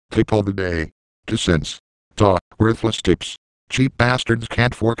Tip of the day. 2 cents. Duh, worthless tips. Cheap bastards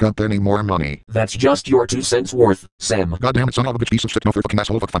can't fork up any more money. That's just your 2 cents worth, Sam. Goddamn it, son of a bitch, piece of shit, motherfucking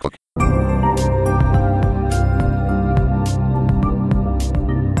asshole, fuck.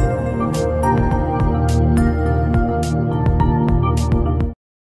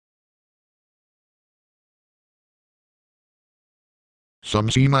 Some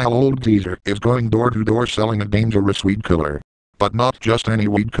senile old geezer is going door to door selling a dangerous weed killer. But not just any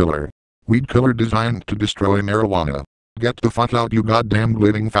weed killer. Weed killer designed to destroy marijuana. Get the fuck out, you goddamn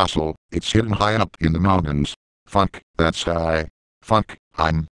living fossil. It's hidden high up in the mountains. Fuck, that's high. Fuck,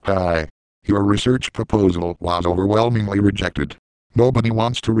 I'm high. Your research proposal was overwhelmingly rejected. Nobody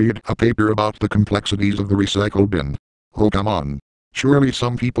wants to read a paper about the complexities of the recycle bin. Oh come on. Surely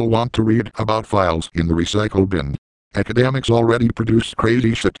some people want to read about files in the recycle bin. Academics already produce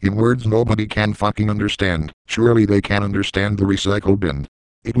crazy shit in words nobody can fucking understand. Surely they can understand the recycle bin.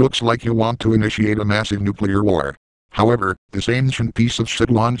 It looks like you want to initiate a massive nuclear war. However, this ancient piece of shit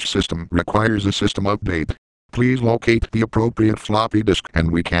launch system requires a system update. Please locate the appropriate floppy disk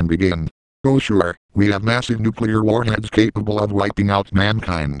and we can begin. Oh sure, we have massive nuclear warheads capable of wiping out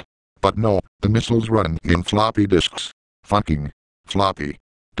mankind. But no, the missiles run in floppy disks. Fucking floppy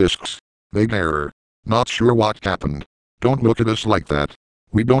disks. Big error. Not sure what happened. Don't look at us like that.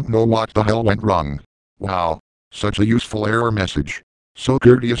 We don't know what the hell went wrong. Wow. Such a useful error message. So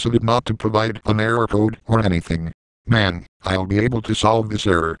courteous of it not to provide an error code or anything. Man, I'll be able to solve this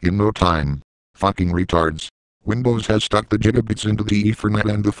error in no time. Fucking retards. Windows has stuck the gigabits into the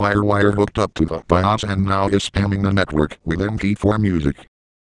Ethernet and the firewire hooked up to the BIOS and now is spamming the network with MP4 music.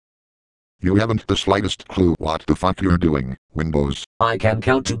 You haven't the slightest clue what the fuck you're doing, Windows. I can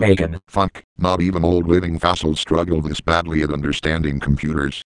count to bacon. Fuck, not even old living fossils struggle this badly at understanding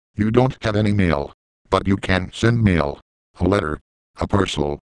computers. You don't have any mail. But you can send mail. A letter. A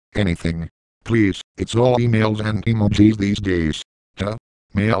parcel. Anything. Please, it's all emails and emojis these days. Huh?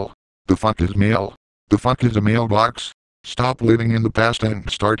 Mail? The fuck is mail? The fuck is a mailbox? Stop living in the past and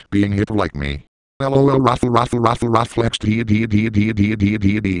start being hip like me. LOL raffle flex d.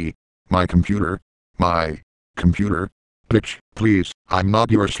 My computer. Bitch, please, I'm not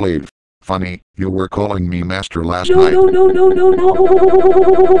your slave. Funny, you were calling me master last night. No.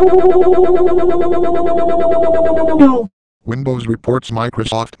 Windows reports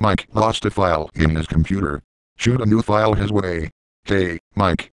Microsoft Mike lost a file in his computer. Shoot a new file his way. Hey,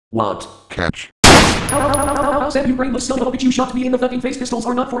 Mike. What? Catch. Sam, you brainless son of a bitch, you shot me in the fucking face. Pistols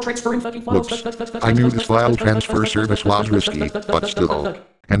are not for transferring fucking files. Whoops. I knew this file transfer service was risky, but still.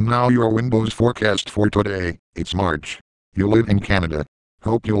 And now your Windows forecast for today. It's March. You live in Canada.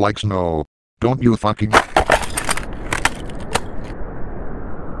 Hope you like snow. Don't you fucking...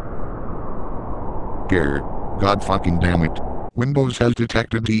 Grr. God fucking damn it. Windows has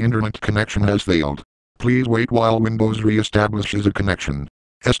detected the internet connection has failed. Please wait while Windows reestablishes a connection.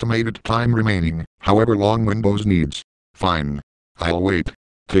 Estimated time remaining, however long Windows needs. Fine. I'll wait.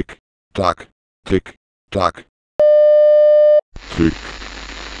 Tick. Tock. Tick. Tock. Tick.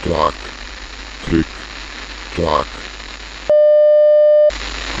 Tock. Tick. Tock.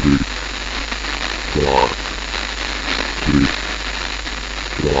 Tick. Tock. Tick.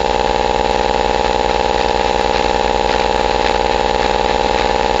 Tock.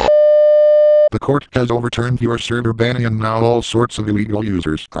 The court has overturned your server ban and now all sorts of illegal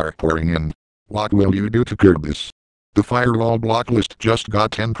users are pouring in. What will you do to curb this? The firewall block list just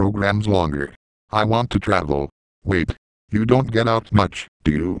got 10 programs longer. I want to travel. Wait. You don't get out much,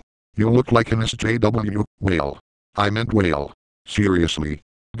 do you? You look like an SJW whale. I meant whale. Seriously.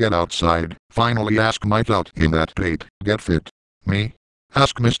 Get outside. Finally ask Mike out in that date. Get fit. Me?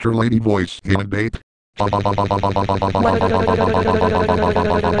 Ask Mr. Lady Voice in a date.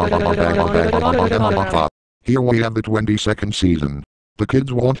 Here we have the 22nd season. The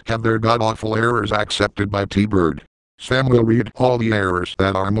kids won't have their god-awful errors accepted by T-Bird. Sam will read all the errors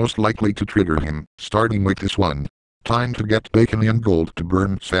that are most likely to trigger him, starting with this one. Time to get bacon and gold to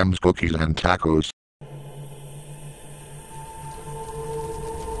burn Sam's cookies and tacos.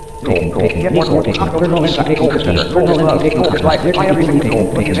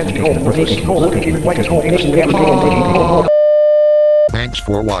 Thanks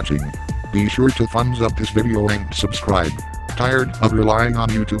for watching. Be sure to thumbs up this video and subscribe. Tired of relying on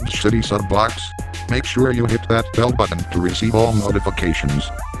YouTube's shitty sub box? Make sure you hit that bell button to receive all notifications.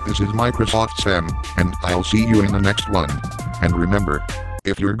 This is Microsoft Sam, and I'll see you in the next one. And remember,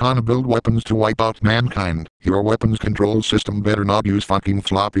 if you're gonna build weapons to wipe out mankind, your weapons control system better not use fucking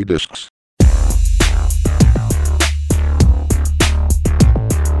floppy disks.